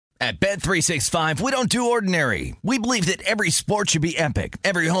At Bet365, we don't do ordinary. We believe that every sport should be epic.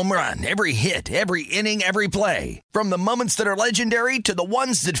 Every home run, every hit, every inning, every play. From the moments that are legendary to the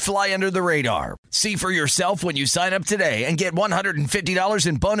ones that fly under the radar. See for yourself when you sign up today and get $150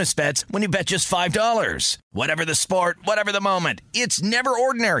 in bonus bets when you bet just $5. Whatever the sport, whatever the moment, it's never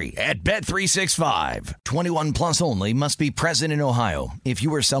ordinary at Bet365. 21 plus only. Must be present in Ohio. If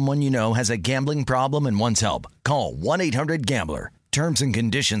you or someone you know has a gambling problem and wants help, call 1-800-GAMBLER. Terms and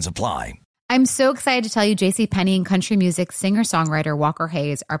conditions apply. I'm so excited to tell you JCPenney and country music singer-songwriter Walker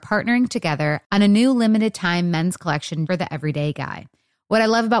Hayes are partnering together on a new limited-time men's collection for the everyday guy. What I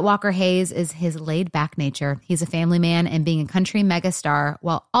love about Walker Hayes is his laid-back nature. He's a family man, and being a country megastar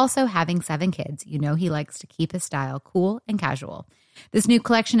while also having 7 kids, you know he likes to keep his style cool and casual. This new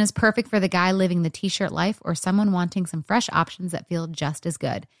collection is perfect for the guy living the t-shirt life or someone wanting some fresh options that feel just as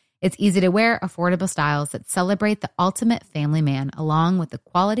good. It's easy to wear, affordable styles that celebrate the ultimate family man, along with the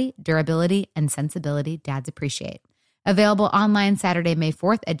quality, durability, and sensibility dads appreciate. Available online Saturday, May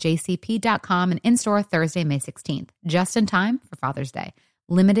 4th at jcp.com and in-store Thursday, May 16th. Just in time for Father's Day.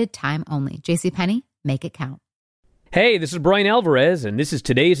 Limited time only. JCPenney, make it count. Hey, this is Brian Alvarez, and this is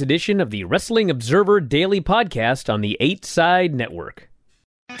today's edition of the Wrestling Observer Daily Podcast on the 8 Side Network.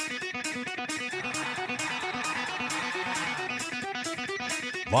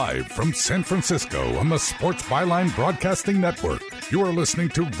 Live from San Francisco on the Sports Byline Broadcasting Network, you are listening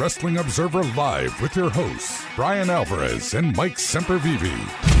to Wrestling Observer Live with your hosts, Brian Alvarez and Mike Sempervive.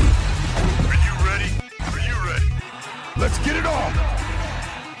 Are you ready? Are you ready? Let's get it on!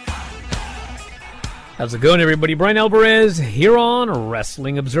 How's it going, everybody? Brian Alvarez here on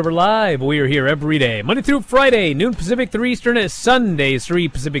Wrestling Observer Live. We are here every day, Monday through Friday, noon Pacific, 3 Eastern, Sundays, 3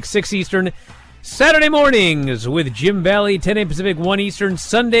 Pacific, 6 Eastern, Saturday mornings with Jim Valley, 10 a.m. Pacific, 1 Eastern.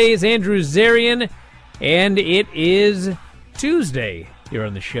 Sundays, Andrew Zarian. And it is Tuesday here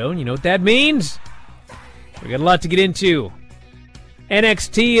on the show. And you know what that means? We got a lot to get into.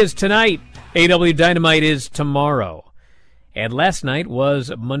 NXT is tonight. AEW Dynamite is tomorrow. And last night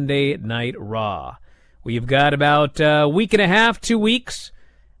was Monday Night Raw. We've got about a week and a half, 2 weeks,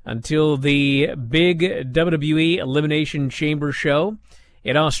 until the big WWE Elimination Chamber show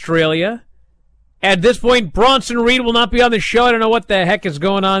in Australia. At this point, Bronson Reed will not be on the show. I don't know what the heck is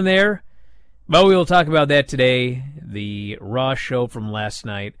going on there. But we will talk about that today, the Raw show from last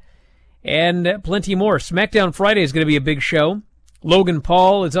night, and plenty more. SmackDown Friday is going to be a big show. Logan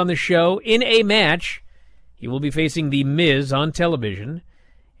Paul is on the show in a match. He will be facing The Miz on television.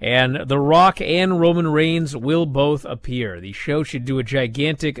 And The Rock and Roman Reigns will both appear. The show should do a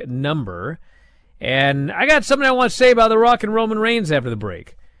gigantic number. And I got something I want to say about The Rock and Roman Reigns after the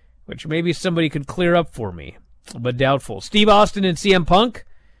break, which maybe somebody could clear up for me, but doubtful. Steve Austin and CM Punk,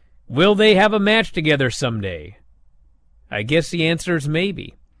 will they have a match together someday? I guess the answer is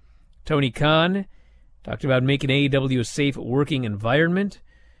maybe. Tony Khan talked about making AEW a safe working environment.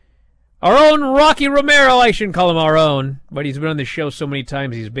 Our own Rocky Romero, I shouldn't call him our own, but he's been on the show so many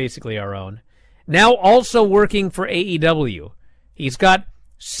times he's basically our own. Now also working for AEW. He's got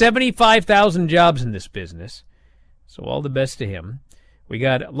 75,000 jobs in this business, so all the best to him. We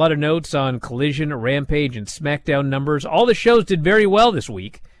got a lot of notes on Collision, Rampage, and SmackDown numbers. All the shows did very well this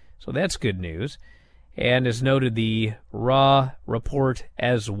week, so that's good news. And as noted, the Raw report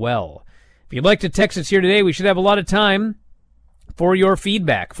as well. If you'd like to text us here today, we should have a lot of time for your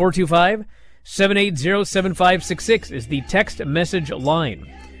feedback. 425-780-7566 is the text message line.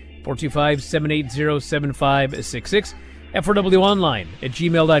 425-780-7566. F4W Online at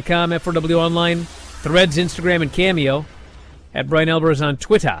gmail.com. F4W Online, Threads, Instagram, and Cameo. At Brian Alvarez on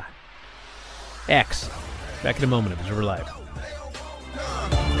Twitter. X. Back in a moment. Observer Live.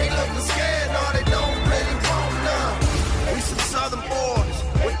 They looking scared, no, they don't really want none. We some southern boys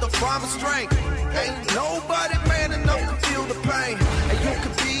with the promised strength. Ain't nobody man enough to feel the pain. And you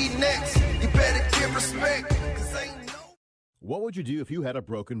could be next. You better give respect. 'Cause ain't no... What would you do if you had a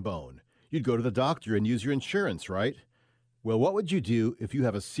broken bone? You'd go to the doctor and use your insurance, right? Well, what would you do if you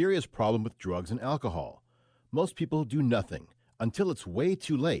have a serious problem with drugs and alcohol? Most people do nothing until it's way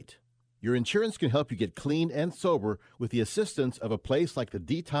too late. Your insurance can help you get clean and sober with the assistance of a place like the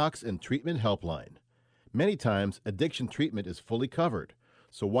Detox and Treatment Helpline. Many times, addiction treatment is fully covered,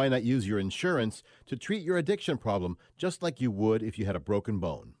 so why not use your insurance to treat your addiction problem just like you would if you had a broken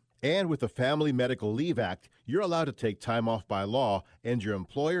bone? And with the Family Medical Leave Act, you're allowed to take time off by law, and your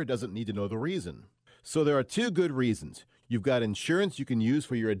employer doesn't need to know the reason. So there are 2 good reasons. You've got insurance you can use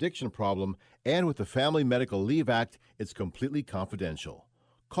for your addiction problem, and with the Family Medical Leave Act, it's completely confidential.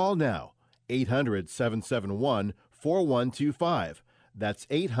 Call now, 800-771-4125. That's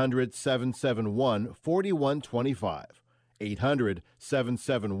 800-771-4125.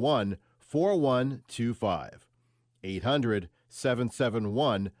 800-771-4125.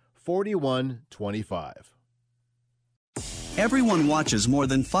 800-771-4125. Everyone watches more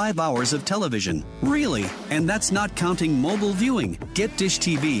than 5 hours of television. Really? And that's not counting mobile viewing. Get Dish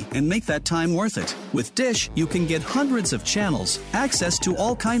TV and make that time worth it. With Dish, you can get hundreds of channels, access to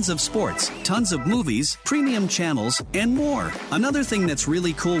all kinds of sports, tons of movies, premium channels, and more. Another thing that's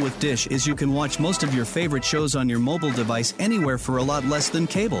really cool with Dish is you can watch most of your favorite shows on your mobile device anywhere for a lot less than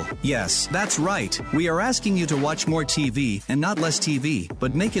cable. Yes, that's right. We are asking you to watch more TV and not less TV,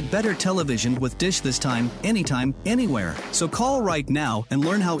 but make it better television with Dish this time, anytime, anywhere. So call right now and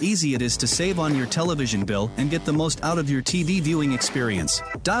learn how easy it is to save on your television bill and get the most out of your TV viewing experience.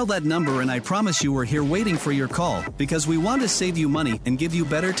 Dial that number and I promise you we're here waiting for your call because we want to save you money and give you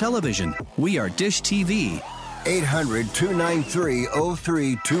better television. We are Dish TV.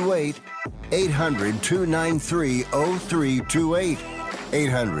 800-293-0328. 800-293-0328.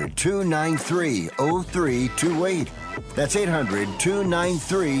 800-293-0328. That's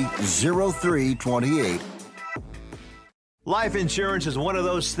 800-293-0328. Life insurance is one of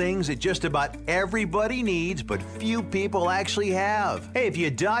those things that just about everybody needs, but few people actually have. Hey, if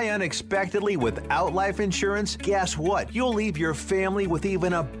you die unexpectedly without life insurance, guess what? You'll leave your family with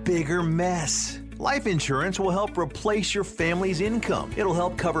even a bigger mess. Life insurance will help replace your family's income. It'll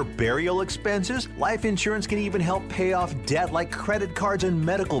help cover burial expenses. Life insurance can even help pay off debt like credit cards and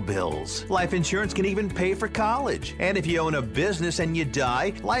medical bills. Life insurance can even pay for college. And if you own a business and you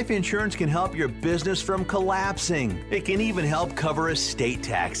die, life insurance can help your business from collapsing. It can even help cover estate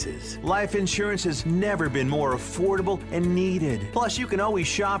taxes. Life insurance has never been more affordable and needed. Plus, you can always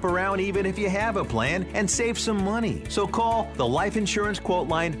shop around even if you have a plan and save some money. So call the Life Insurance Quote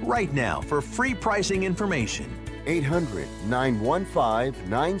Line right now for free pricing information.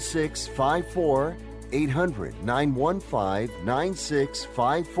 800-915-9654.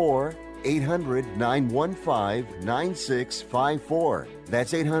 800-915-9654. 800-915-9654.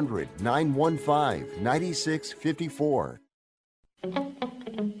 That's 800-915-9654.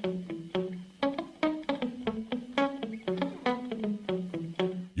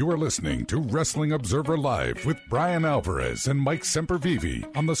 You are listening to Wrestling Observer Live with Brian Alvarez and Mike Sempervive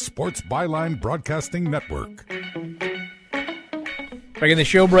on the Sports Byline Broadcasting Network. Back in the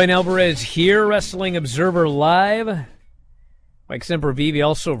show, Brian Alvarez here, Wrestling Observer Live. Mike Sempervive,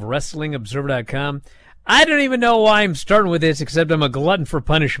 also of WrestlingObserver.com. I don't even know why I'm starting with this, except I'm a glutton for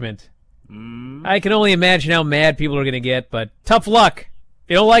punishment. I can only imagine how mad people are going to get, but tough luck. If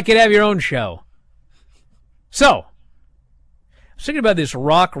you don't like it, have your own show. So, I was thinking about this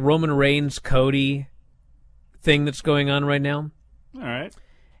Rock, Roman Reigns, Cody thing that's going on right now. All right.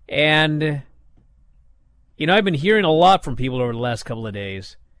 And, you know, I've been hearing a lot from people over the last couple of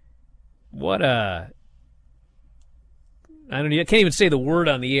days. What I can't even say the word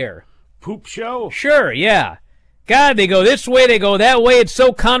on the air. Poop show? Sure, yeah. God, they go this way, they go that way. It's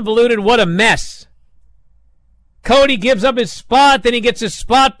so convoluted. What a mess. Cody gives up his spot, then he gets his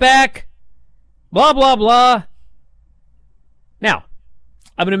spot back. Blah, blah, blah. Now,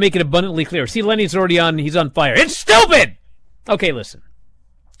 I'm going to make it abundantly clear. See, Lenny's already on. He's on fire. It's stupid! Okay, listen.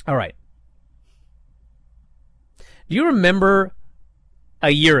 All right. Do you remember a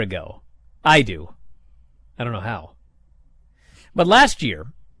year ago? I do. I don't know how. But last year,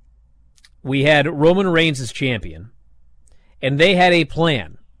 we had Roman Reigns as champion, and they had a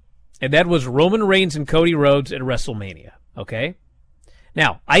plan, and that was Roman Reigns and Cody Rhodes at WrestleMania, okay?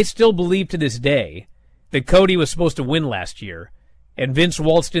 Now, I still believe to this day that Cody was supposed to win last year, and Vince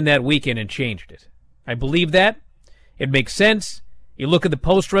waltzed in that weekend and changed it. I believe that. It makes sense. You look at the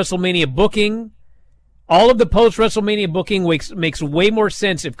post-WrestleMania booking. All of the post-WrestleMania booking makes way more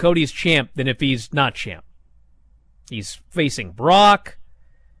sense if Cody's champ than if he's not champ. He's facing Brock.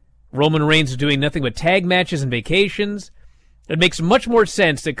 Roman Reigns is doing nothing but tag matches and vacations. It makes much more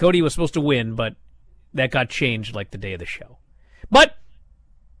sense that Cody was supposed to win, but that got changed like the day of the show. But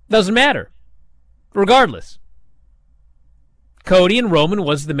doesn't matter. Regardless, Cody and Roman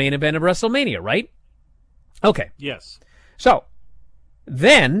was the main event of WrestleMania, right? Okay. Yes. So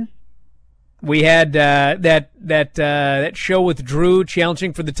then we had that show with Drew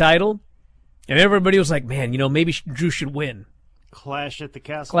challenging for the title, and everybody was like, "Man, you know, maybe Drew should win." Clash at the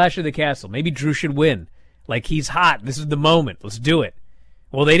Castle. Clash at the Castle. Maybe Drew should win. Like, he's hot. This is the moment. Let's do it.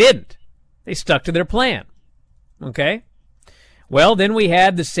 Well, they didn't. They stuck to their plan. Okay? Well, then we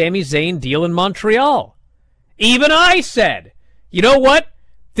had the Sami Zayn deal in Montreal. Even I said, you know what?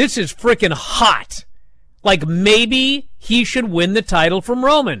 This is freaking hot. Like, maybe he should win the title from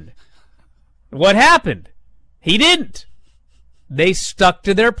Roman. What happened? He didn't. They stuck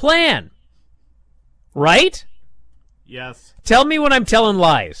to their plan. Right? Yes. Tell me when I'm telling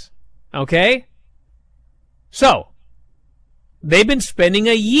lies, okay? So, they've been spending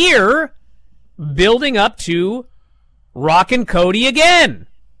a year building up to Rock and Cody again.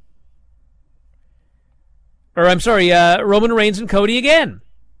 Or, I'm sorry, Roman Reigns and Cody again.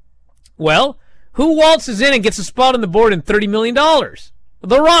 Well, who waltzes in and gets a spot on the board and $30 million?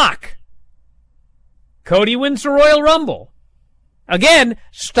 The Rock. Cody wins the Royal Rumble. Again,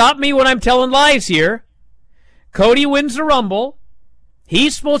 stop me when I'm telling lies here. Cody wins the Rumble.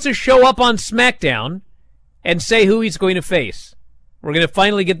 He's supposed to show up on SmackDown and say who he's going to face. We're going to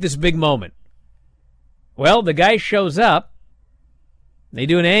finally get this big moment. Well, the guy shows up. They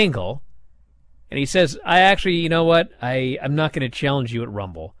do an angle. And he says, you know what? I'm not going to challenge you at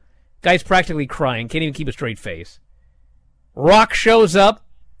Rumble. Guy's practically crying. Can't even keep a straight face. Rock shows up.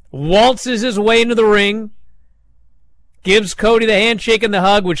 Waltzes his way into the ring. Gives Cody the handshake and the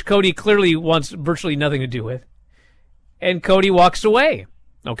hug, which Cody clearly wants virtually nothing to do with. And Cody walks away.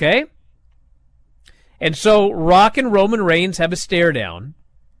 Okay? And so Rock and Roman Reigns have a stare down.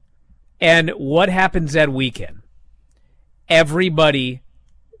 And what happens that weekend? Everybody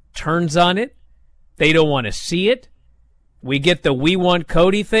turns on it. They don't want to see it. We get the "We Want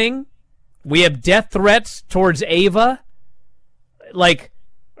Cody" thing. We have death threats towards Ava. Like,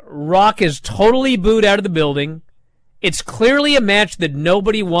 Rock is totally booed out of the building. It's clearly a match that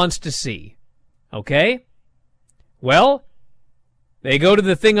nobody wants to see. Okay? Well, they go to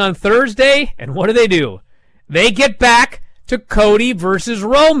the thing on Thursday, and what do? They get back to Cody versus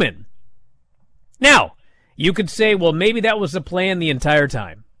Roman. Now, you could say, well, maybe that was the plan the entire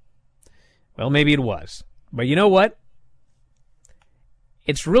time. Well, maybe it was. But you know what?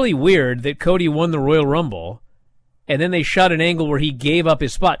 It's really weird that Cody won the Royal Rumble, and then they shot an angle where he gave up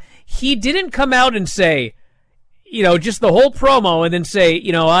his spot. He didn't come out and say, just the whole promo and then say,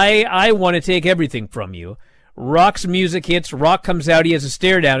 I want to take everything from you. Rock's music hits, Rock comes out, he has a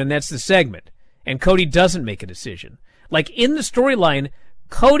stare down, and that's the segment. And Cody doesn't make a decision. Like, in the storyline,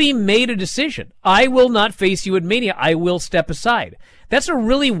 Cody made a decision. I will not face you at Mania. I will step aside. That's a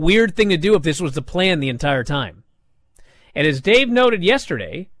really weird thing to do if this was the plan the entire time. And as Dave noted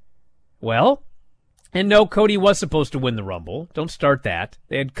yesterday, and no, Cody was supposed to win the Rumble. Don't start that.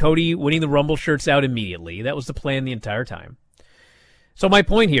 They had Cody winning the Rumble shirts out immediately. That was the plan the entire time. So my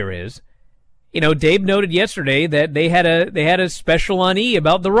point here is, Dave noted yesterday that they had a special on E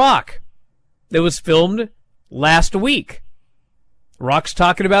about The Rock that was filmed last week. Rock's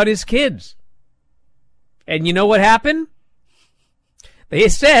talking about his kids. And you know what happened? They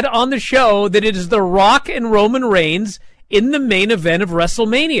said on the show that it is The Rock and Roman Reigns in the main event of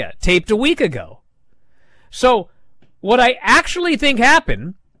WrestleMania, taped a week ago. So, what I actually think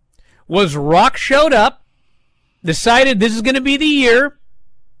happened was Rock showed up, decided this is going to be the year,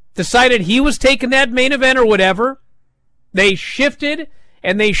 decided he was taking that main event or whatever. They shifted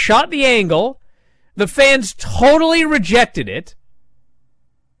and they shot the angle. The fans totally rejected it.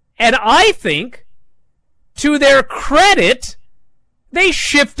 And I think, to their credit, they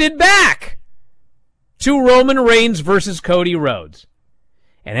shifted back to Roman Reigns versus Cody Rhodes.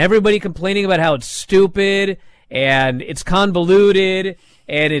 And everybody complaining about how it's stupid and it's convoluted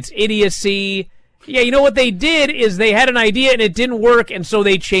and it's idiocy. Yeah, you know what they did is they had an idea and it didn't work, and so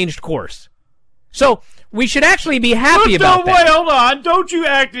they changed course. So we should actually be happy about that. Wait, hold on. Don't you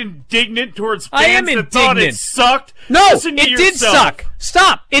act indignant towards fans I am that indignant. thought it sucked? No, Listen to it yourself. did suck.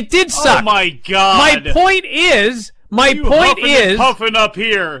 Stop. It did suck. Oh, my God. My point is... You huffing and puffing up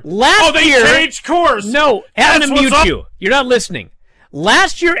here. Last year, they changed course. No, I'm going to mute you. You're not listening.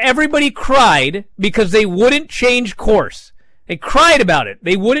 Last year, everybody cried because they wouldn't change course. They cried about it.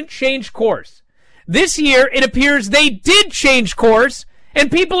 They wouldn't change course. This year, it appears they did change course,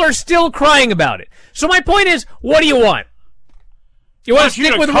 and people are still crying about it. So my point is, what do you want? You want to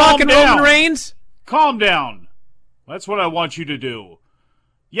stick with Rock and Roman Reigns? Calm down. That's what I want you to do.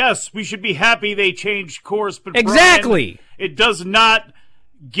 Yes, we should be happy they changed course, but exactly, Brian, it does not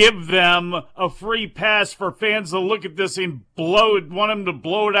give them a free pass for fans to look at this and want them to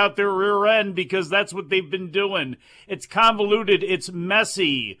blow it out their rear end, because that's what they've been doing. It's convoluted. It's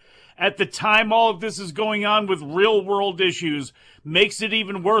messy. At the time all of this is going on with real-world issues, makes it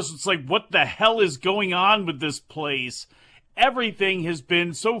even worse. It's like, what the hell is going on with this place? Everything has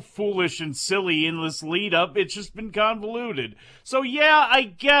been so foolish and silly in this lead-up. It's just been convoluted. So, yeah, I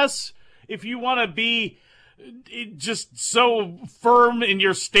guess if you want to be just so firm in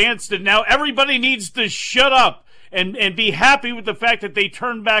your stance that now everybody needs to shut up and be happy with the fact that they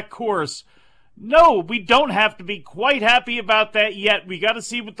turned back course, No, we don't have to be quite happy about that yet. We got to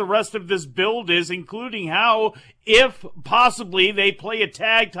see what the rest of this build is, including how, if possibly, they play a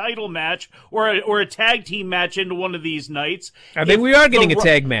tag title match or a tag team match into one of these nights. I think we are getting a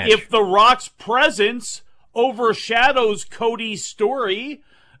tag match. If The Rock's presence overshadows Cody's story,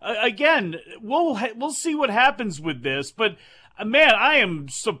 again, we'll see what happens with this. But man, I am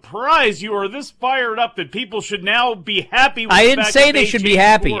surprised you are this fired up that people should now be happy with I the didn't fact say that they should be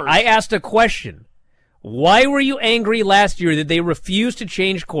happy. course. I asked a question. Why were you angry last year that they refused to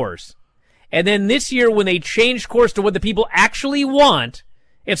change course? And then this year, when they changed course to what the people actually want,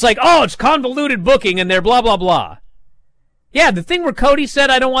 it's like, oh, it's convoluted booking and they're blah, blah, blah. Yeah, the thing where Cody said,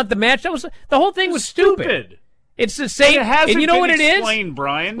 I don't want the match, the whole thing was stupid. It's the same. It hasn't and you know been what it is? explained,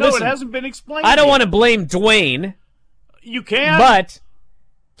 Brian. No, Listen, it hasn't been explained. I don't yet. want to blame Dwayne. You can. But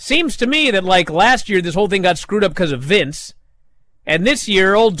seems to me that, like, last year, this whole thing got screwed up because of Vince. And this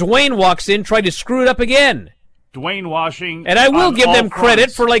year, old Dwayne walks in, tried to screw it up again. Dwayne washing. And I will give them credit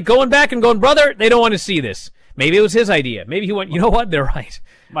fronts. for, like, going back and going, brother, they don't want to see this. Maybe it was his idea. Maybe he went, you know what? They're right.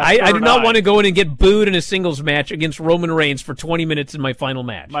 I do not want to go in and get booed in a singles match against Roman Reigns for 20 minutes in my final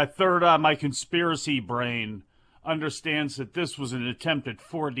match. My third eye, my conspiracy brain, understands that this was an attempt at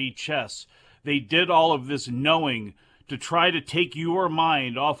 4D chess. They did all of this knowing to try to take your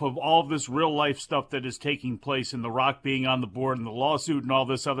mind off of all of this real life stuff that is taking place and The Rock being on the board and the lawsuit and all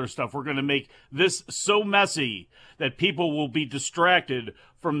this other stuff. We're going to make this so messy that people will be distracted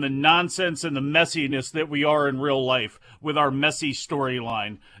from the nonsense and the messiness that we are in real life with our messy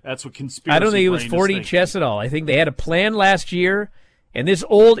storyline. That's what conspiracy I don't think it was 4D chess at all. I think they had a plan last year, and this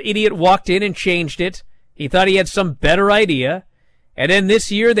old idiot walked in and changed it. He thought he had some better idea. And then this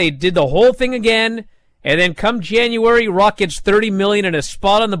year they did the whole thing again. And then come January, Rock gets $30 million and a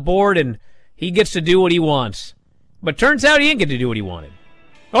spot on the board, and he gets to do what he wants. But turns out he didn't get to do what he wanted.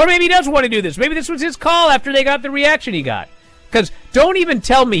 Or maybe he does want to do this. Maybe this was his call after they got the reaction he got. Because don't even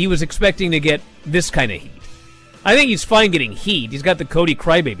tell me he was expecting to get this kind of heat. I think he's fine getting heat. He's got the Cody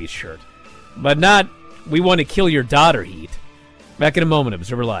Crybabies shirt. But not, we want to kill your daughter heat. Back in a moment,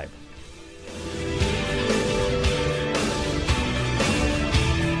 Observer Live.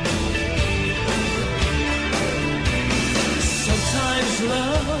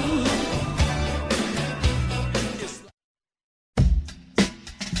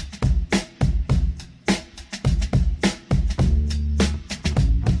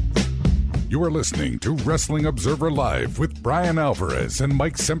 You are listening to Wrestling Observer Live with Brian Alvarez and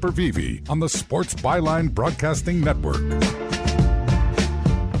Mike Sempervive on the Sports Byline Broadcasting Network.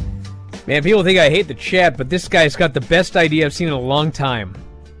 Man, people think I hate the chat, but this guy's got the best idea I've seen in a long time.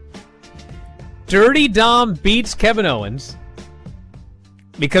 Dirty Dom beats Kevin Owens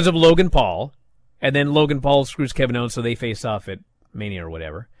because of Logan Paul, and then Logan Paul screws Kevin Owens so they face off at Mania or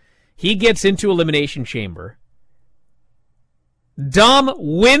whatever. He gets into Elimination Chamber. Dom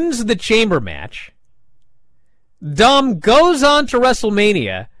wins the chamber match. Dom goes on to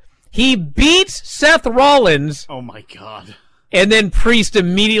WrestleMania. He beats Seth Rollins. Oh, my God. And then Priest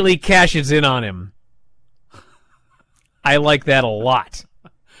immediately cashes in on him. I like that a lot.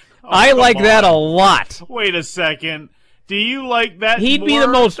 I like that a lot. Wait a second. Do you like that He'd be the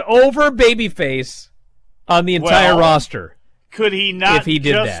most over babyface on the entire roster. Could he not if he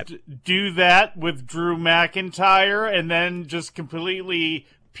did just do that with Drew McIntyre and then just completely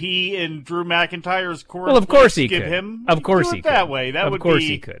pee in Drew McIntyre's corner? Well, of course he give could. Him, of course he could. That way. That of would course be...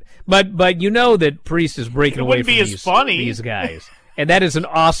 he could. But you know that Priest is breaking away from these guys. And that is an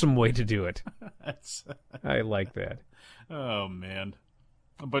awesome way to do it. I like that. Oh, man.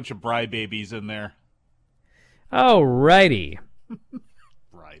 A bunch of Bry babies in there. All righty.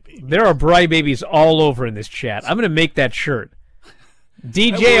 There are Bry babies all over in this chat. I'm going to make that shirt.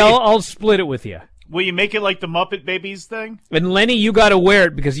 DJ, I'll split it with you. Will you make it like the Muppet Babies thing? And Lenny, you got to wear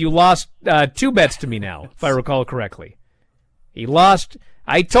it because you lost 2 bets to me now, if I recall correctly. He lost.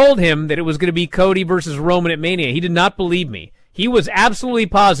 I told him that it was going to be Cody versus Roman at Mania. He did not believe me. He was absolutely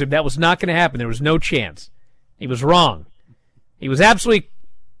positive that was not going to happen. There was no chance. He was wrong. He was absolutely,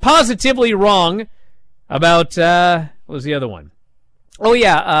 positively wrong about, what was the other one? Oh,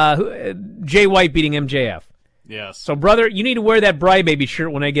 yeah, Jay White beating MJF. Yes. So, brother, you need to wear that Bry Baby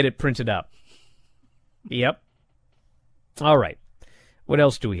shirt when I get it printed up. Yep. All right. What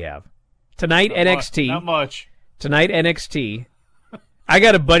else do we have? Tonight, NXT. Not much. Tonight, NXT. I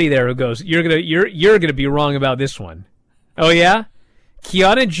got a buddy there who goes, you're gonna be wrong about this one. Oh, yeah?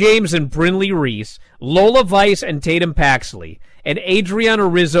 Kiana James and Brinley Reese, Lola Vice and Tatum Paxley, and Adriana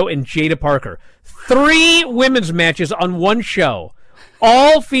Rizzo and Jada Parker. 3 women's matches on one show,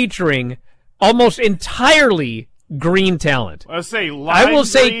 all featuring almost entirely green talent. I say I will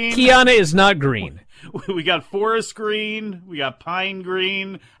say green. Kiana is not green. We got forest green. We got pine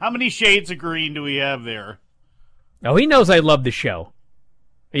green. How many shades of green do we have there? Oh, he knows I love the show.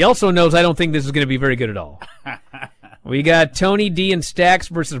 He also knows I don't think this is going to be very good at all. We got Tony D and Stax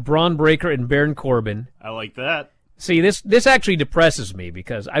versus Braun Breaker and Baron Corbin. I like that. See, this actually depresses me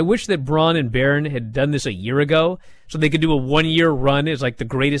because I wish that Braun and Baron had done this a year ago so they could do a 1-year run as like the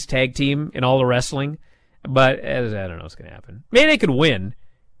greatest tag team in all of wrestling. But I don't know what's going to happen. Maybe they could win,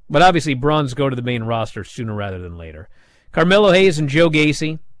 but obviously Braun's go to the main roster sooner rather than later. Carmelo Hayes and Joe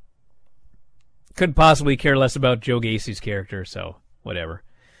Gacy. Couldn't possibly care less about Joe Gacy's character, so whatever.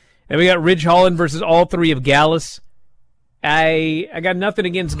 And we got Ridge Holland versus all three of Gallus. I got nothing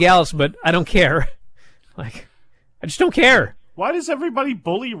against Gallus, but I don't care. Like, I just don't care. Why does everybody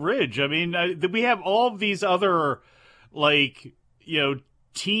bully Ridge? I mean, we have all of these other, like,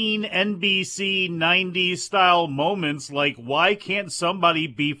 teen NBC 90s style moments. Like, why can't somebody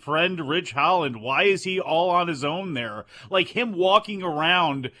befriend Ridge Holland? Why is he all on his own there? Like, him walking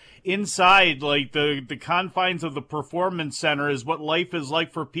around inside, like, the confines of the performance center is what life is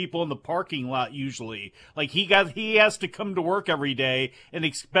like for people in the parking lot usually. Like, he has to come to work every day and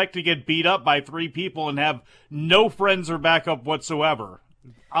expect to get beat up by 3 people and have no friends or backup whatsoever.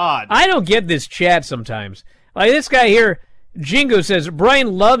 Odd. I don't get this chat sometimes. Like, this guy here, Jingo, says,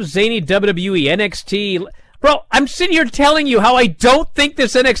 Brian loves zany WWE, NXT. Bro, I'm sitting here telling you how I don't think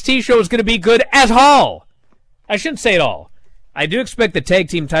this NXT show is going to be good at all. I shouldn't say it all. I do expect the tag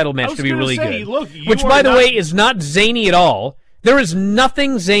team title match to be really good. Look, which, by the way, is not zany at all. There is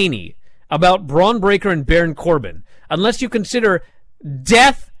nothing zany about Braun Breaker and Baron Corbin, unless you consider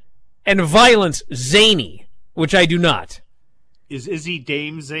death and violence zany, which I do not. Is Izzy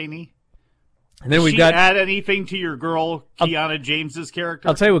Dame zany? And then we've got add anything to your girl Kiana James's character?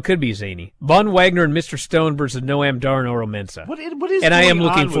 I'll tell you what could be zany: Von Wagner and Mr. Stone versus Noam Dar and Oro Mensah. What is? And I am going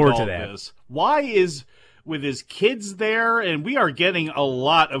looking on forward with to all that. This? Why is with his kids there, and we are getting a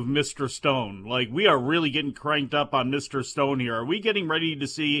lot of Mr. Stone. Like, we are really getting cranked up on Mr. Stone here. Are we getting ready to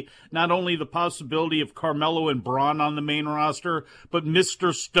see not only the possibility of Carmelo and Braun on the main roster, but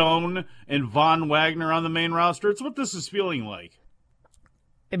Mr. Stone and Von Wagner on the main roster? It's what this is feeling like.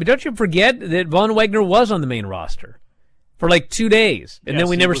 Hey, but don't you forget that Von Wagner was on the main roster for like 2 days, and then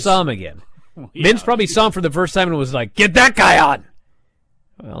we never saw him again. Well, yeah, Vince probably saw him for the first time and was like, get that guy on!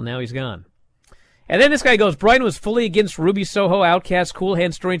 Well, now he's gone. And then this guy goes, Brian was fully against Ruby Soho, Outcast, Cool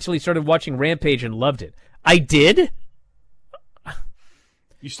Hand Story until he started watching Rampage and loved it. I did?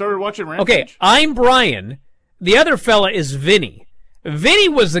 You started watching Rampage? Okay, I'm Brian. The other fella is Vinny. Vinny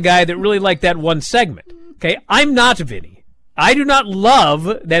was the guy that really liked that one segment. Okay, I'm not Vinny. I do not love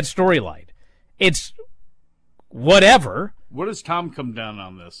that storyline. It's whatever. What does Tom come down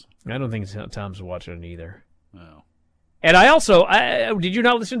on this? I don't think Tom's watching it either. No. And I also, did you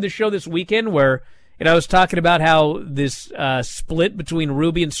not listen to the show this weekend where I was talking about how this split between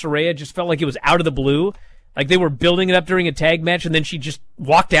Ruby and Saraya just felt like it was out of the blue? Like they were building it up during a tag match and then she just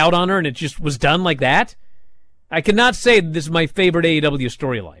walked out on her and it just was done like that? I cannot say this is my favorite AEW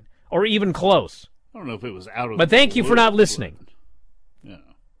storyline, or even close. I don't know if it was out of But thank you for not listening. Yeah.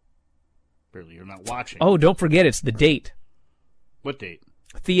 Apparently you're not watching. Oh, don't forget, it's the date. What date?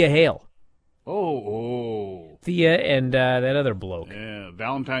 Thea Hale. Oh. Thea and that other bloke. Yeah,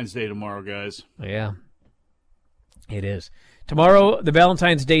 Valentine's Day tomorrow, guys. Yeah. It is. Tomorrow, the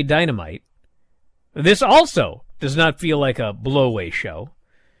Valentine's Day Dynamite. This also does not feel like a blow-away show.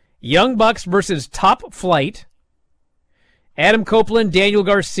 Young Bucks versus Top Flight. Adam Copeland, Daniel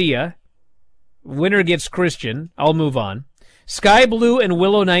Garcia. Winner gets Christian. I'll move on. Sky Blue and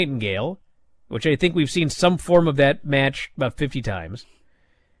Willow Nightingale, which I think we've seen some form of that match about 50 times.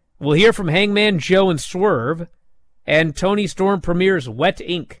 We'll hear from Hangman Joe and Swerve, and Tony Storm premieres Wet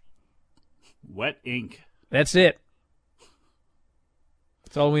Ink. Wet Ink. That's it.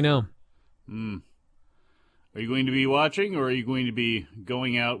 That's all we know. Are you going to be watching, or are you going to be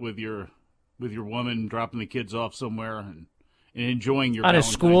going out with your woman, dropping the kids off somewhere, and enjoying your on Valentine's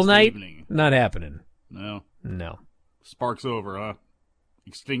a school night? Evening? Not happening. No. Spark's over, huh?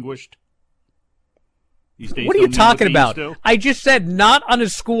 Extinguished. What are you talking about? I just said not on a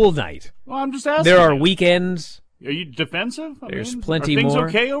school night. Well, I'm just asking. There are weekends. Are you defensive? There's plenty more. Are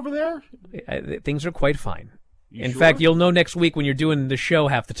things okay over there? Things are quite fine. In sure? fact, you'll know next week when you're doing the show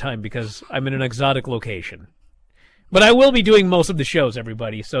half the time because I'm in an exotic location. But I will be doing most of the shows,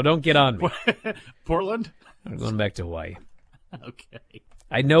 everybody, so don't get on me. Portland? I'm going back to Hawaii. Okay.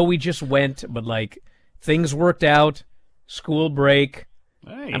 I know we just went, but, things worked out. School break.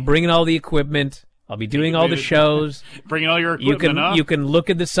 Hey. I'm bringing all the equipment. I'll be doing all the shows. Bringing all your equipment up. You can look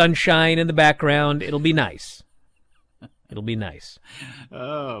at the sunshine in the background. It'll be nice. It'll be nice.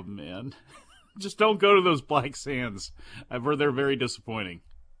 Oh, man. Just don't go to those Black Sands. I've heard they're very disappointing.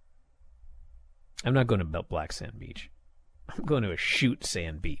 I'm not going to Black Sand Beach. I'm going to a shoot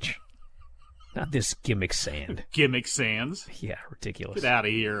sand beach. Not this gimmick sand. Gimmick sands? Yeah, ridiculous. Get out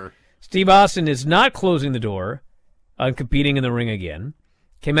of here. Steve Austin is not closing the door on competing in the ring again.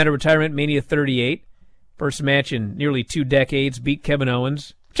 Came out of retirement Mania 38. First match in nearly 2 decades. Beat Kevin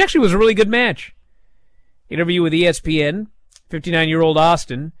Owens, which actually was a really good match. Interview with ESPN. 59-year-old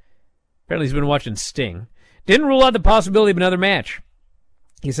Austin. Apparently he's been watching Sting. Didn't rule out the possibility of another match.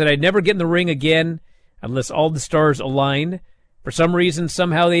 He said, I'd never get in the ring again unless all the stars aligned. For some reason,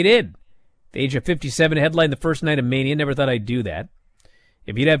 somehow they did. The age of 57, headlined the first night of Mania. Never thought I'd do that.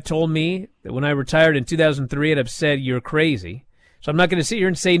 If you'd have told me that when I retired in 2003, I'd have said, you're crazy. So I'm not going to sit here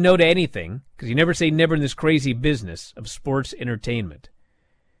and say no to anything, because you never say never in this crazy business of sports entertainment.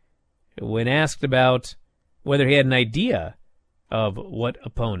 When asked about whether he had an idea of what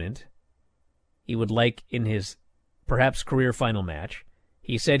opponent he would like in his perhaps career final match,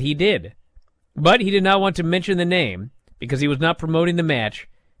 he said he did. But he did not want to mention the name because he was not promoting the match,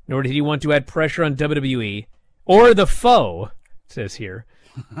 nor did he want to add pressure on WWE or the foe, it says here,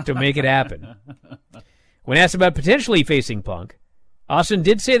 to make it happen. When asked about potentially facing Punk, Austin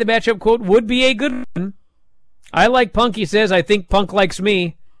did say the matchup, quote, would be a good one. I like Punk, he says. I think Punk likes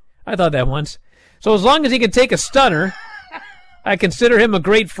me. I thought that once. So as long as he can take a stunner, I consider him a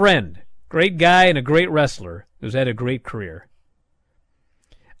great friend, great guy, and a great wrestler who's had a great career.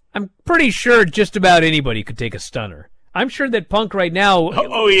 I'm pretty sure just about anybody could take a stunner. I'm sure that Punk right now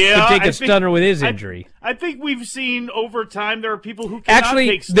could take a stunner with his injury. I think we've seen over time there are people who cannot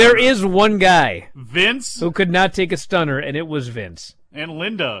take stunners. There is one guy, Vince, who could not take a stunner, and it was Vince. And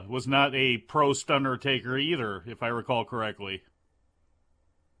Linda was not a pro stunner taker either, if I recall correctly.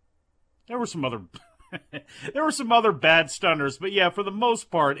 There were some other bad stunners, but yeah, for the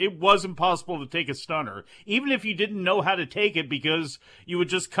most part, it was impossible to take a stunner, even if you didn't know how to take it, because you would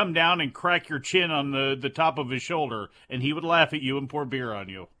just come down and crack your chin on the top of his shoulder, and he would laugh at you and pour beer on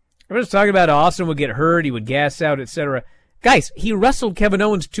you. I was talking about Austin would get hurt, he would gas out, etc. Guys, he wrestled Kevin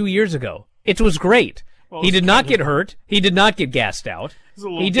Owens 2 years ago. It was great. Well, he did not get hurt. He did not get gassed out.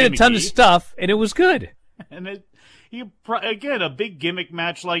 He did a ton of stuff, and it was good. And again, a big gimmick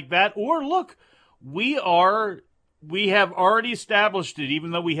match like that. Or look, we have already established it,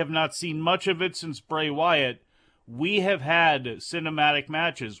 even though we have not seen much of it since Bray Wyatt. We have had cinematic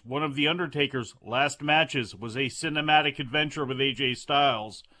matches. One of The Undertaker's last matches was a cinematic adventure with AJ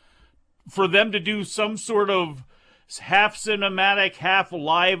Styles. For them to do some sort of half cinematic, half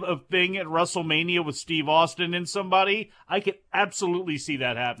live of thing at WrestleMania with Steve Austin and somebody, I could absolutely see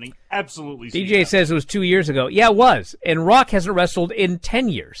that happening. Absolutely see DJ says it was 2 years ago. Yeah, it was. And Rock hasn't wrestled in 10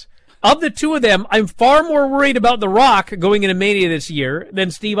 years. Of the two of them, I'm far more worried about The Rock going into Mania this year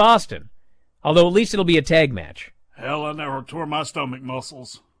than Steve Austin. Although at least it'll be a tag match. Hell, I never tore my stomach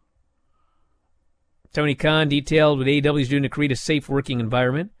muscles. Tony Khan detailed what AEW is doing to create a safe working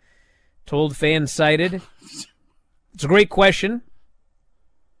environment. Told fans cited. It's a great question.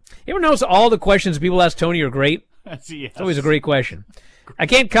 You ever notice all the questions people ask Tony are great? Yes. It's always a great question. I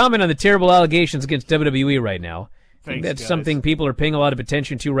can't comment on the terrible allegations against WWE right now. I think that's something people are paying a lot of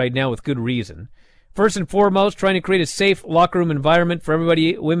attention to right now with good reason. First and foremost, trying to create a safe locker room environment for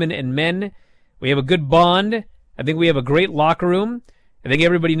everybody, women and men. We have a good bond. I think we have a great locker room. I think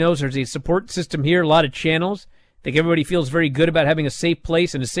everybody knows there's a support system here, a lot of channels. I think everybody feels very good about having a safe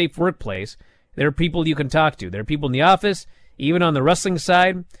place and a safe workplace. There are people you can talk to. There are people in the office, even on the wrestling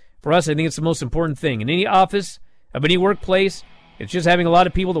side. For us, I think it's the most important thing. In any office, of any workplace, it's just having a lot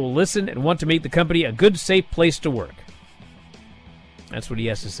of people that will listen and want to make the company a good, safe place to work. That's what he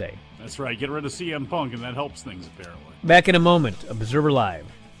has to say. That's right. Get rid of CM Punk, and that helps things, apparently. Back in a moment, Observer Live.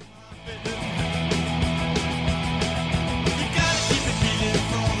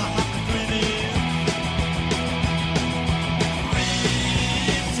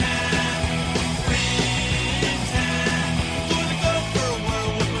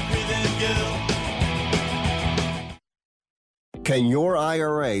 Can your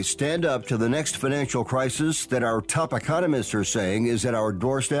IRA stand up to the next financial crisis that our top economists are saying is at our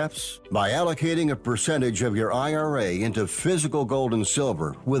doorsteps? By allocating a percentage of your IRA into physical gold and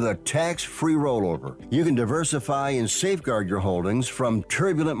silver with a tax-free rollover, you can diversify and safeguard your holdings from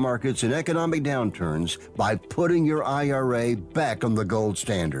turbulent markets and economic downturns by putting your IRA back on the gold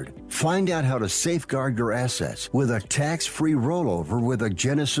standard. Find out how to safeguard your assets with a tax-free rollover with a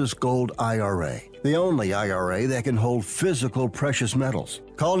Genesis Gold IRA. The only IRA that can hold physical precious metals.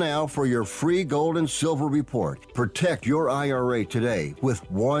 Call now for your free gold and silver report. Protect your IRA today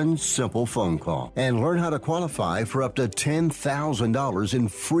with one simple phone call and learn how to qualify for up to $10,000 in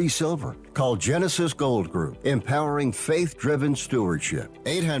free silver. Call Genesis Gold Group, empowering faith-driven stewardship.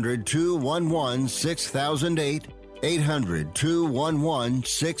 800-211-6008.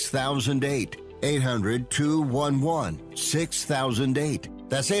 800-211-6008. 800-211-6008.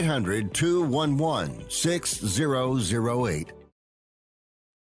 That's 800-211-6008.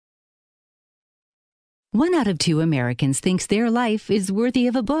 1 out of 2 Americans thinks their life is worthy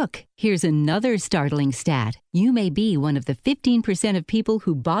of a book. Here's another startling stat. You may be one of the 15% of people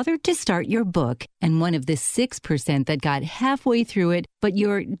who bothered to start your book and one of the 6% that got halfway through it, but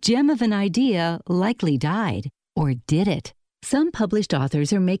your gem of an idea likely died. Or did it? Some published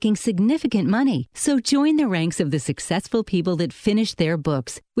authors are making significant money, so join the ranks of the successful people that finish their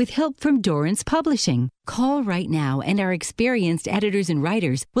books with help from Dorrance Publishing. Call right now and our experienced editors and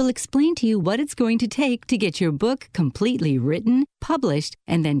writers will explain to you what it's going to take to get your book completely written, published,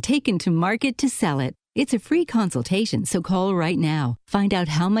 and then taken to market to sell it. It's a free consultation, so call right now. Find out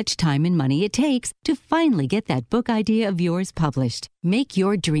how much time and money it takes to finally get that book idea of yours published. Make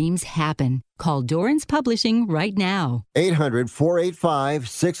your dreams happen. Call Dorrance Publishing right now.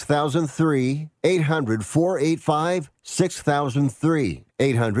 800-485-6003. 800-485-6003.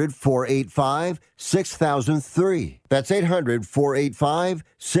 800-485-6003. That's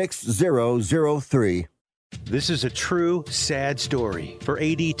 800-485-6003. This is a true, sad story for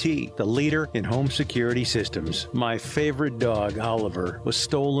ADT, the leader in home security systems. My favorite dog, Oliver, was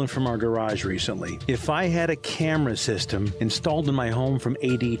stolen from our garage recently. If I had a camera system installed in my home from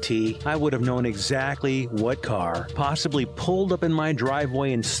ADT, I would have known exactly what car possibly pulled up in my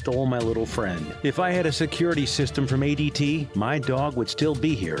driveway and stole my little friend. If I had a security system from ADT, my dog would still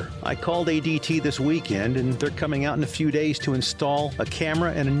be here. I called ADT this weekend, and they're coming out in a few days to install a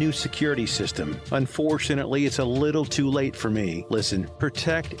camera and a new security system. Unfortunately, it's a little too late for me. Listen,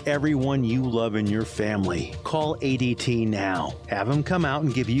 protect everyone you love in your family. Call ADT now. Have them come out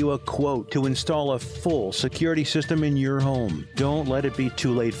and give you a quote to install a full security system in your home. Don't let it be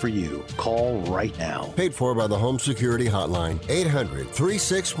too late for you. Call right now. Paid for by the Home Security Hotline.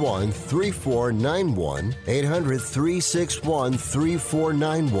 800-361-3491.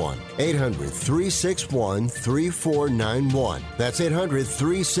 800-361-3491. 800-361-3491. That's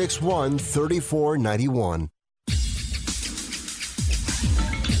 800-361-3491.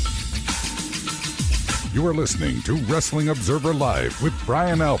 You are listening to Wrestling Observer Live with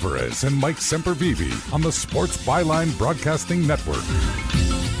Brian Alvarez and Mike Sempervive on the Sports Byline Broadcasting Network.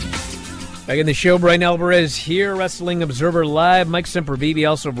 Back in the show, Brian Alvarez here, Wrestling Observer Live. Mike Sempervive,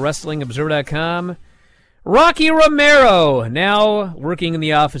 also of WrestlingObserver.com. Rocky Romero, now working in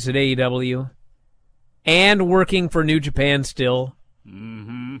the office at AEW and working for New Japan still.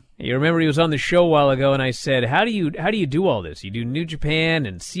 Mm-hmm. You remember he was on the show a while ago, and I said, "How do you do all this? You do New Japan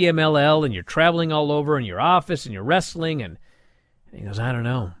and CMLL, and you're traveling all over in your office, and you're wrestling." And he goes, "I don't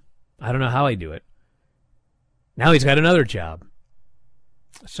know. I don't know how I do it." Now he's got another job.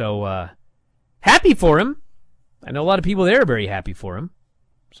 So happy for him. I know a lot of people there are very happy for him.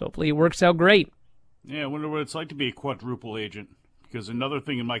 So hopefully it works out great. Yeah, I wonder what it's like to be a quadruple agent. Because another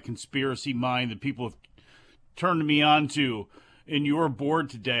thing in my conspiracy mind that people have turned me on to. In your board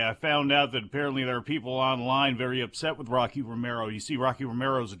today, I found out that apparently there are people online very upset with Rocky Romero. You see, Rocky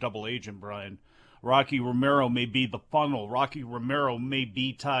Romero is a double agent, Brian. Rocky Romero may be the funnel. Rocky Romero may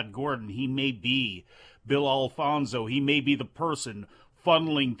be Todd Gordon. He may be Bill Alfonso. He may be the person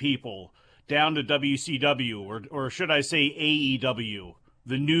funneling people down to WCW, or should I say AEW,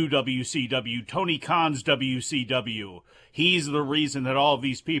 the new WCW, Tony Khan's WCW. He's the reason that all of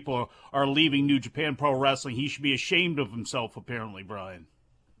these people are leaving New Japan Pro Wrestling. He should be ashamed of himself, apparently, Brian.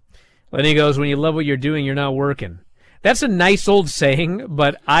 Then he goes, when you love what you're doing, you're not working. That's a nice old saying,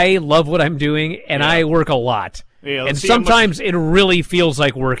 but I love what I'm doing, and I work a lot. Yeah, and sometimes it really feels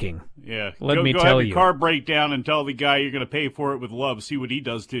like working. Yeah, Let me go tell have you. your car break down and tell the guy you're going to pay for it with love. See what he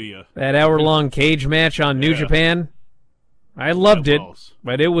does to you. That hour-long cage match on New Japan, I loved it,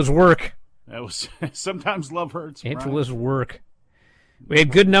 but it was work. That was sometimes love hurts. It Brian. was work. We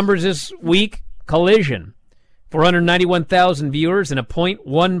had good numbers this week. Collision, 491,000 viewers and a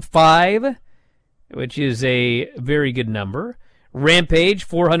 .15, which is a very good number. Rampage,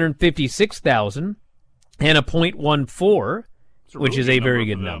 456,000 and a .14, which is a very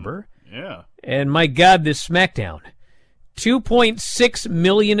good number. Yeah. And my God, this SmackDown, 2.6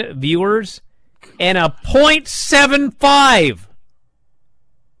 million viewers and a .75.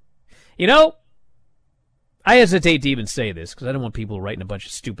 You know, I hesitate to even say this because I don't want people writing a bunch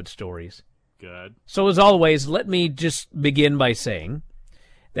of stupid stories. Good. So as always, let me just begin by saying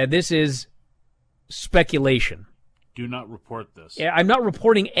that this is speculation. Do not report this. Yeah, I'm not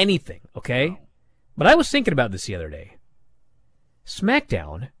reporting anything, okay? No. But I was thinking about this the other day.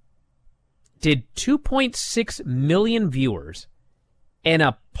 SmackDown did 2.6 million viewers and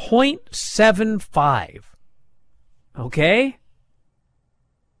a 0.75. Okay?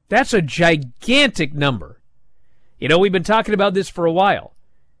 That's a gigantic number. You know, we've been talking about this for a while.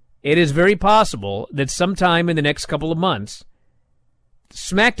 It is very possible that sometime in the next couple of months,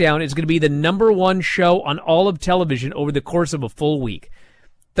 SmackDown is going to be the number one show on all of television over the course of a full week.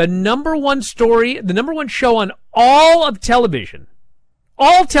 The number one story, the number one show on all of television,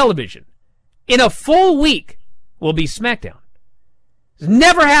 in a full week will be SmackDown. It's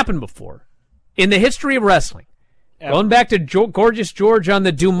never happened before in the history of wrestling. Ever. Going back to Gorgeous George on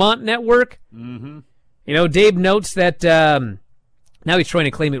the Dumont Network, you know, Dave notes that now he's trying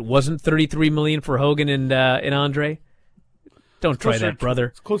to claim it wasn't $33 million for Hogan and Andre. Don't try that, brother.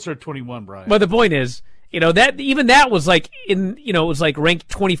 It's closer to 21, Brian. But the point is, you know, that even that was like it was like ranked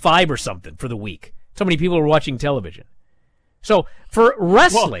 25 or something for the week. So many people were watching television. So for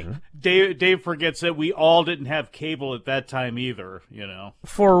wrestling, well, Dave forgets that we all didn't have cable at that time either. You know,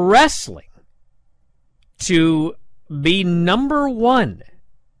 for wrestling to be number one,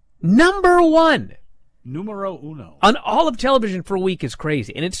 numero uno on all of television for a week is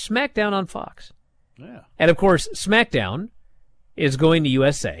crazy, and it's SmackDown on Fox. Yeah, and of course SmackDown is going to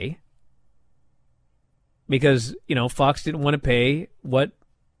USA because, you know, Fox didn't want to pay what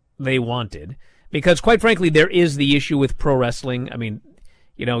they wanted. Because, quite frankly, there is the issue with pro wrestling. I mean,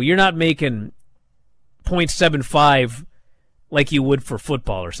 you know, you're not making 0.75 like you would for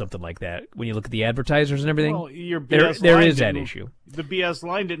football or something like that when you look at the advertisers and everything. Well, your BS there is that issue. The BS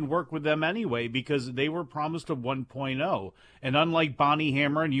line didn't work with them anyway because they were promised a 1.0. And unlike Bonnie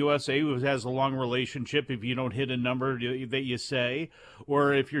Hammer and USA, who has a long relationship, if you don't hit a number that you say,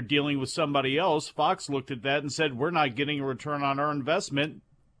 or if you're dealing with somebody else, Fox looked at that and said, we're not getting a return on our investment.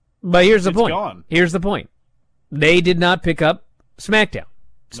 But here's the point. Gone. Here's the point. They did not pick up SmackDown.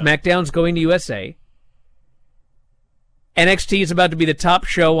 No. SmackDown's going to USA. NXT is about to be the top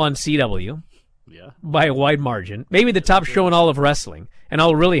show on CW. Yeah. By a wide margin. Maybe the top show in all of wrestling. And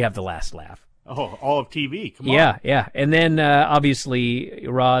I'll really have the last laugh. Oh, all of TV. Come on. Yeah. And then, obviously,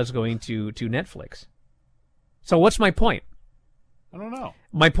 Raw is going to Netflix. So what's my point? I don't know.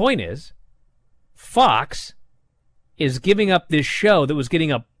 My point is, Fox is giving up this show that was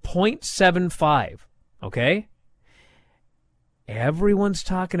getting a 0.75, okay? Everyone's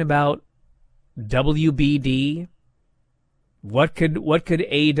talking about WBD. What could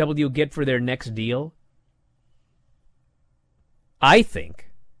AEW get for their next deal? I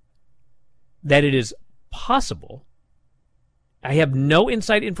think that it is possible. I have no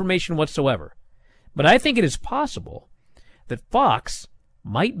inside information whatsoever, but I think it is possible that Fox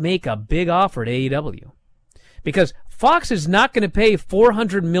might make a big offer to AEW. Because Fox is not going to pay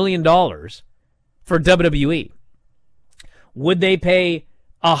 $400 million for WWE. Would they pay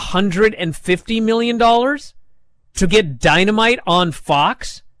 $150 million to get Dynamite on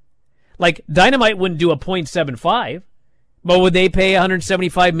Fox? Like, Dynamite wouldn't do a 0.75, but would they pay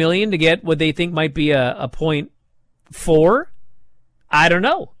 $175 million to get what they think might be a 0.4? I don't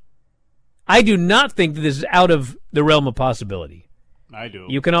know. I do not think that this is out of the realm of possibility. I do.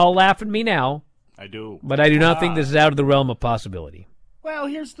 You can all laugh at me now. I do. But I do not think this is out of the realm of possibility. Well,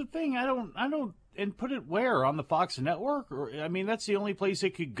 here's the thing. I don't, and put it where? On the Fox network? Or, I mean, that's the only place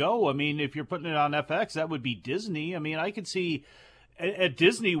it could go. I mean, if you're putting it on FX, that would be Disney. I mean, I could see at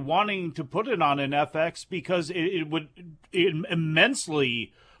Disney wanting to put it on an FX because it would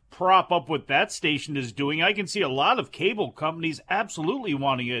immensely prop up what that station is doing. I can see a lot of cable companies absolutely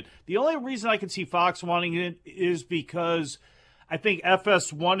wanting it. The only reason I can see Fox wanting it is because I think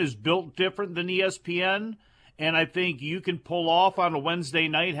FS1 is built different than ESPN, and I think you can pull off on a Wednesday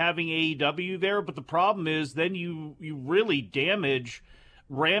night having AEW there, but the problem is then you really damage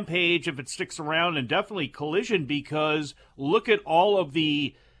Rampage if it sticks around, and definitely Collision, because look at all of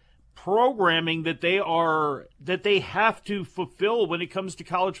the programming that they have to fulfill when it comes to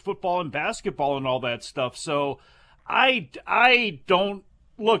college football and basketball and all that stuff. So I don't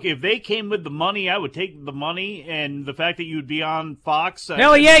look, if they came with the money, I would take the money, and the fact that you'd be on Fox.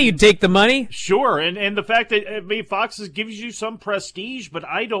 Hell yeah, you'd take the money. Sure, and the fact that Fox gives you some prestige, but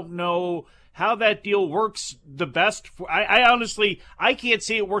I don't know how that deal works the best. I honestly, I can't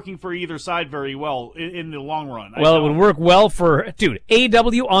see it working for either side very well in the long run. Well, it would work well for,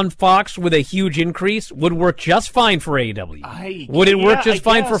 AEW on Fox with a huge increase would work just fine for AEW. Would it work just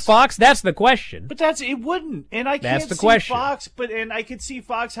fine for Fox? That's the question. But it wouldn't. And I can't see Fox, and I could see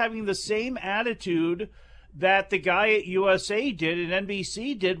Fox having the same attitude that the guy at USA did and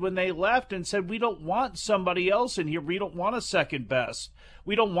NBC did when they left and said, we don't want somebody else in here. We don't want a second best.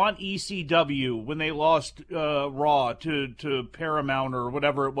 We don't want ECW when they lost Raw to Paramount or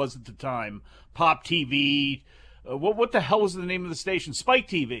whatever it was at the time. Pop TV. What the hell was the name of the station? Spike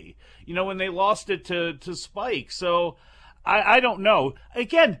TV. When they lost it to Spike. So I don't know.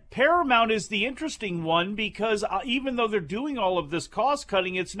 Again, Paramount is the interesting one because even though they're doing all of this cost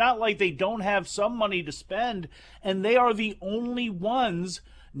cutting, it's not like they don't have some money to spend, and they are the only ones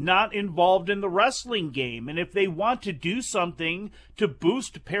not involved in the wrestling game. And if they want to do something to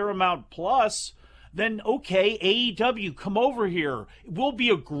boost Paramount Plus, then okay, AEW, come over here. It will be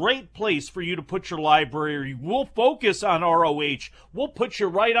a great place for you to put your library. We'll focus on ROH. We'll put you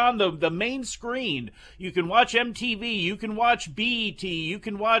right on the main screen. You can watch MTV. You can watch BET. You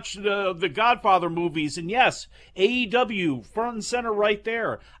can watch the Godfather movies. And yes, AEW, front and center right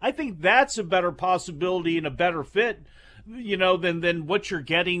there. I think that's a better possibility and a better fit, than what you're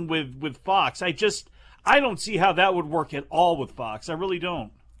getting with Fox. I don't see how that would work at all with Fox. I really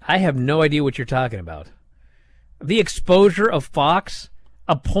don't. I have no idea what you're talking about. The exposure of Fox,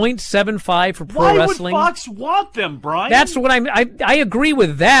 a .75 for pro wrestling. Why would Fox want them, Brian? That's what I agree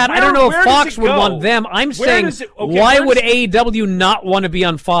with that. I don't know if Fox would want them. I'm saying, why would AEW not want to be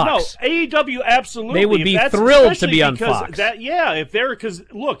on Fox? No, AEW absolutely. They would be thrilled to be on Fox.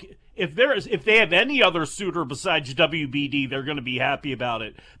 If they have any other suitor besides WBD, they're going to be happy about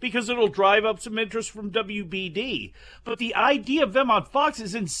it because it'll drive up some interest from WBD. But the idea of them on Fox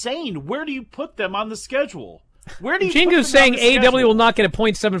is insane. Where do you put them on the schedule? Where do you Jingu's saying AEW will not get a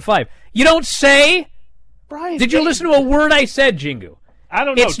 .75. You don't say? Brian, did you listen to a word I said, Jingu? I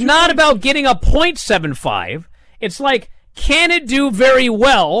don't know. It's not about getting a .75. It's like, can it do very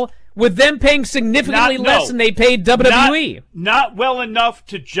well with them paying significantly less than they paid WWE? Not well enough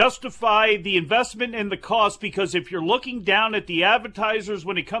to justify the investment and the cost, because if you're looking down at the advertisers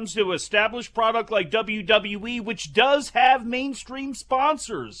when it comes to established product like WWE, which does have mainstream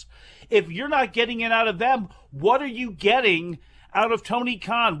sponsors, if you're not getting it out of them, what are you getting out of Tony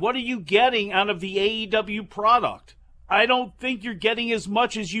Khan? What are you getting out of the AEW product? I don't think you're getting as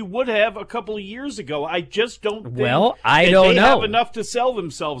much as you would have a couple of years ago. I just don't think they have enough to sell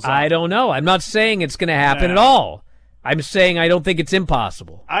themselves on. I don't know. I'm not saying it's going to happen at all. I'm saying I don't think it's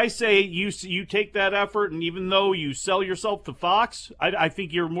impossible. I say you take that effort, and even though you sell yourself to Fox, I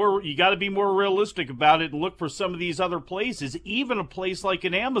think you got to be more realistic about it and look for some of these other places, even a place like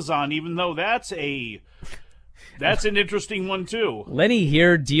an Amazon, even though that's an interesting one, too. Lenny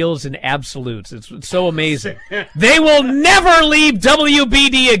here deals in absolutes. It's so amazing. They will never leave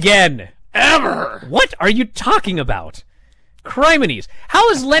WBD again. Ever. What are you talking about? Criminies. How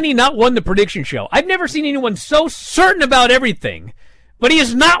has Lenny not won the prediction show? I've never seen anyone so certain about everything, but he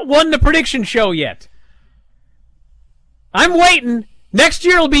has not won the prediction show yet. I'm waiting. Next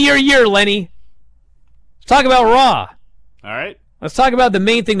year will be your year, Lenny. Let's talk about Raw. All right. Let's talk about the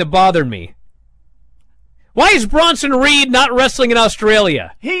main thing that bothered me. Why is Bronson Reed not wrestling in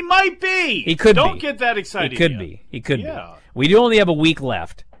Australia? He might be. He could be. Don't get that excited. He could be. He could be. We do only have a week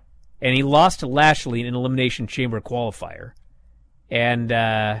left, and he lost to Lashley in an Elimination Chamber qualifier. And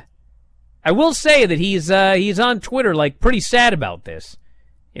I will say that he's on Twitter pretty sad about this.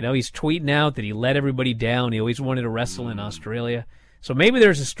 He's tweeting out that he let everybody down. He always wanted to wrestle in Australia. So maybe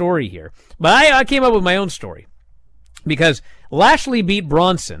there's a story here. But I came up with my own story because Lashley beat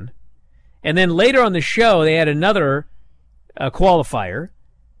Bronson. And then later on the show, they had another qualifier,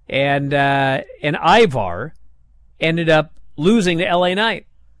 and Ivar ended up losing to LA Knight.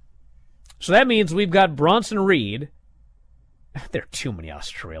 So that means we've got Bronson Reed. There are too many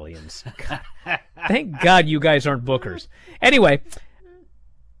Australians. God. Thank God you guys aren't bookers. Anyway,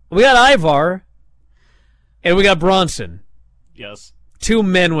 we got Ivar, and we got Bronson. Yes. Two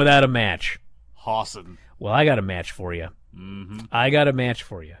men without a match. Awesome. Well, I got a match for you. Mm-hmm. I got a match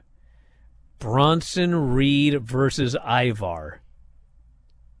for you. Bronson Reed versus Ivar.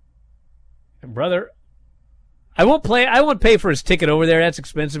 And brother, I won't pay for his ticket over there. That's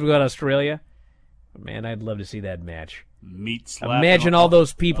expensive to go to Australia. But man, I'd love to see that match. Meat slapping. Imagine all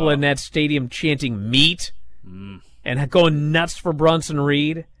those people in that stadium chanting meat and going nuts for Bronson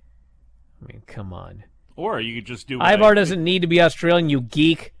Reed. I mean, come on. Or you could just do Ivar doesn't need to be Australian, you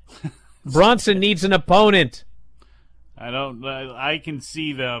geek. Bronson needs an opponent. I can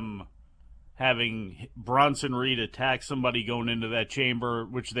see them having Bronson Reed attack somebody going into that chamber,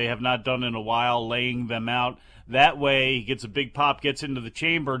 which they have not done in a while, laying them out. That way, he gets a big pop, gets into the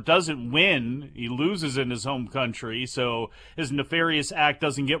chamber, doesn't win. He loses in his home country, so his nefarious act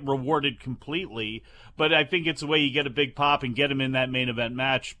doesn't get rewarded completely. But I think it's a way you get a big pop and get him in that main event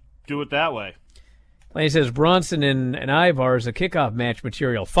match. Do it that way. He says Bronson and Ivar is a kickoff match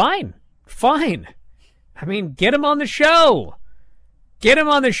material. Fine. I mean, get him on the show. Get him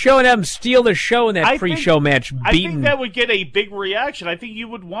on the show and have him steal the show in that pre-show match. I think that would get a big reaction. I think you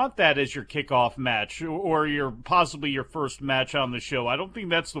would want that as your kickoff match or possibly your first match on the show. I don't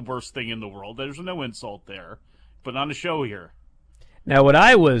think that's the worst thing in the world. There's no insult there. But on the show here. Now, what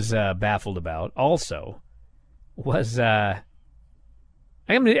I was baffled about also was I'm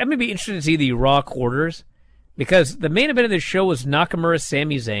going to be interested to see the Raw quarters because the main event of this show was Nakamura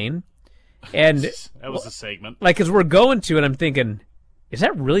Sami Zayn. And that was a segment. As we're going to it, I'm thinking, is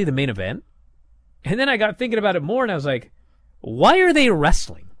that really the main event? And then I got thinking about it more, and I was like, why are they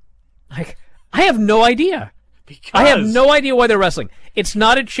wrestling? I have no idea. I have no idea why they're wrestling. It's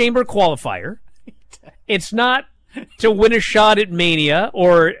not a chamber qualifier. It's not to win a shot at Mania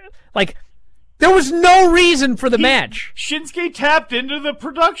or, there was no reason for the match. Shinsuke tapped into the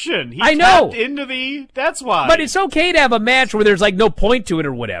production. I know. Tapped into that's why. But it's okay to have a match where there's, no point to it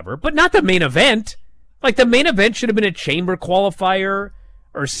or whatever, but not the main event. The main event should have been a chamber qualifier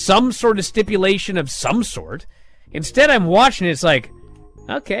or some sort of stipulation of some sort. Instead, I'm watching it, it's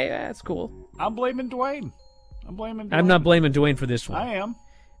okay, that's cool. I'm blaming Dwayne. I'm not blaming Dwayne for this one. I am.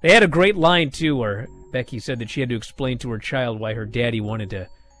 They had a great line, too, where Becky said that she had to explain to her child why her daddy wanted to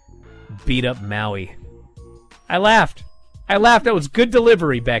beat up Maui. I laughed. That was good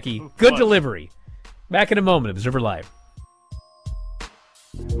delivery, Becky. Good delivery. Back in a moment, Observer Live.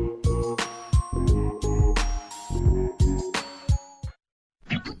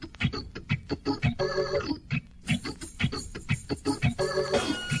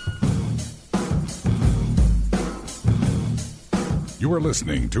 You are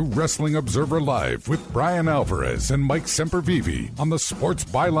listening to Wrestling Observer Live with Brian Alvarez and Mike Sempervive on the Sports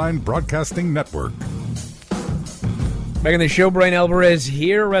Byline Broadcasting Network. Back in the show, Brian Alvarez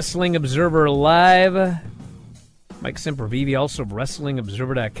here, Wrestling Observer Live. Mike Sempervive, also of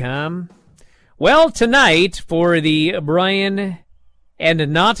WrestlingObserver.com. Well, tonight, for the Brian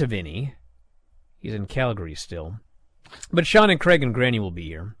and not Vinny, he's in Calgary still, but Sean and Craig and Granny will be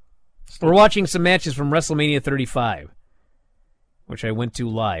here. We're watching some matches from WrestleMania 35. Which I went to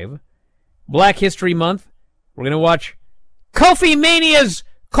live. Black History Month. We're going to watch Kofi Mania's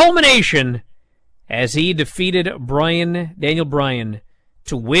culmination as he defeated Daniel Bryan,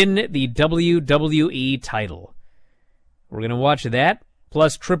 to win the WWE title. We're going to watch that,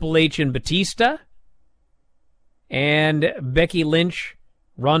 plus Triple H and Batista, and Becky Lynch,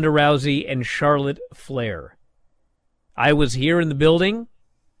 Ronda Rousey, and Charlotte Flair. I was here in the building.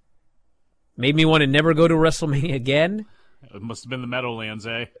 Made me want to never go to WrestleMania again. It must have been the Meadowlands,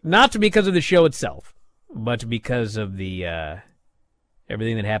 eh? Not because of the show itself, but because of the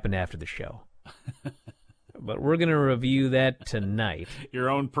everything that happened after the show. But we're going to review that tonight. Your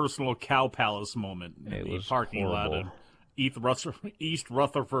own personal Cow Palace moment in the parking lot of East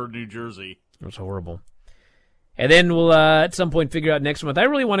Rutherford, New Jersey. It was horrible. And then we'll at some point figure out next month. I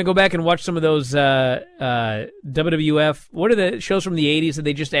really want to go back and watch some of those WWF. What are the shows from the 80s that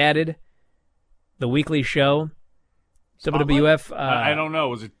they just added? The weekly show. WWF. I don't know.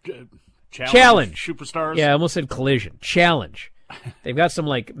 Was it Challenge? Superstars? Yeah, I almost said Collision. Challenge. They've got some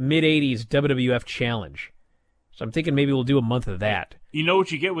mid-80s WWF Challenge. So I'm thinking maybe we'll do a month of that. You know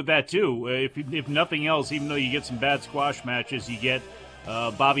what you get with that, too? If nothing else, even though you get some bad squash matches, you get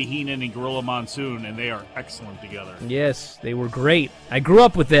Bobby Heenan and Gorilla Monsoon, and they are excellent together. Yes, they were great. I grew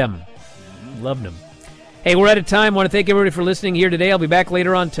up with them. Loved them. Hey, we're out of time. I want to thank everybody for listening here today. I'll be back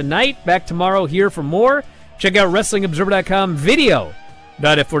later on tonight. Back tomorrow here for more. Check out WrestlingObserver.com,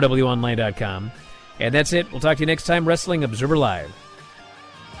 video.f4wonline.com. And that's it. We'll talk to you next time, Wrestling Observer Live.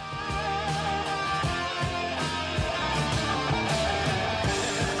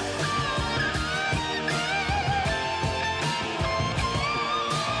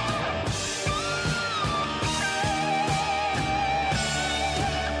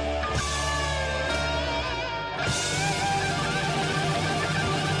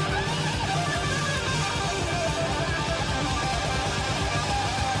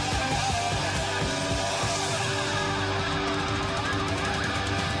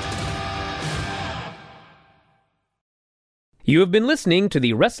 You have been listening to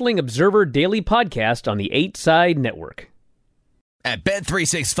the Wrestling Observer Daily Podcast on the 8 Side Network. At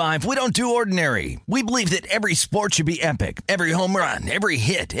Bet365, we don't do ordinary. We believe that every sport should be epic. Every home run, every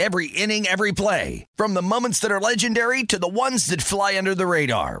hit, every inning, every play. From the moments that are legendary to the ones that fly under the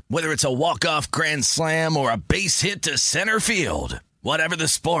radar. Whether it's a walk-off grand slam or a base hit to center field. Whatever the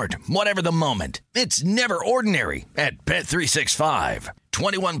sport, whatever the moment. It's never ordinary at Bet365.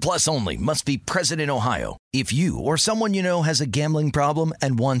 21 plus only. Must be present in Ohio. If you or someone you know has a gambling problem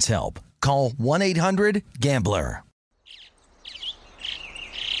and wants help, call 1-800-GAMBLER.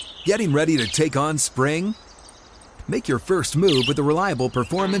 Getting ready to take on spring? Make your first move with the reliable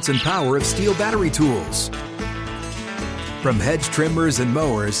performance and power of Steel battery tools. From hedge trimmers and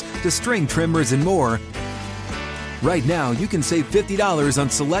mowers to string trimmers and more, right now you can save $50 on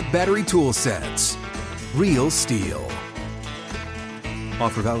select battery tool sets. Real Steel.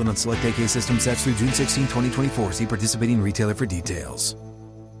 Offer valid on select AK system sets through June 16, 2024. See participating retailer for details.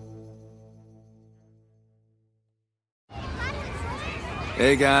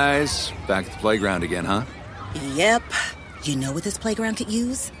 Hey guys, back at the playground again, huh? Yep. You know what this playground could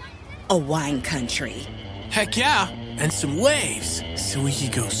use? A wine country. Heck yeah, and some waves so we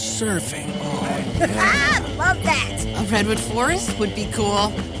could go surfing. Oh, yeah. Love that. A redwood forest would be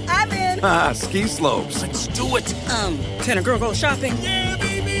cool. I'm in. Ski slopes. Let's do it. Can a girl go shopping? Yeah,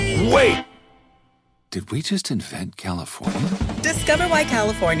 baby. Wait. Did we just invent California? Discover why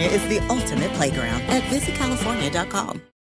California is the ultimate playground at visitcalifornia.com.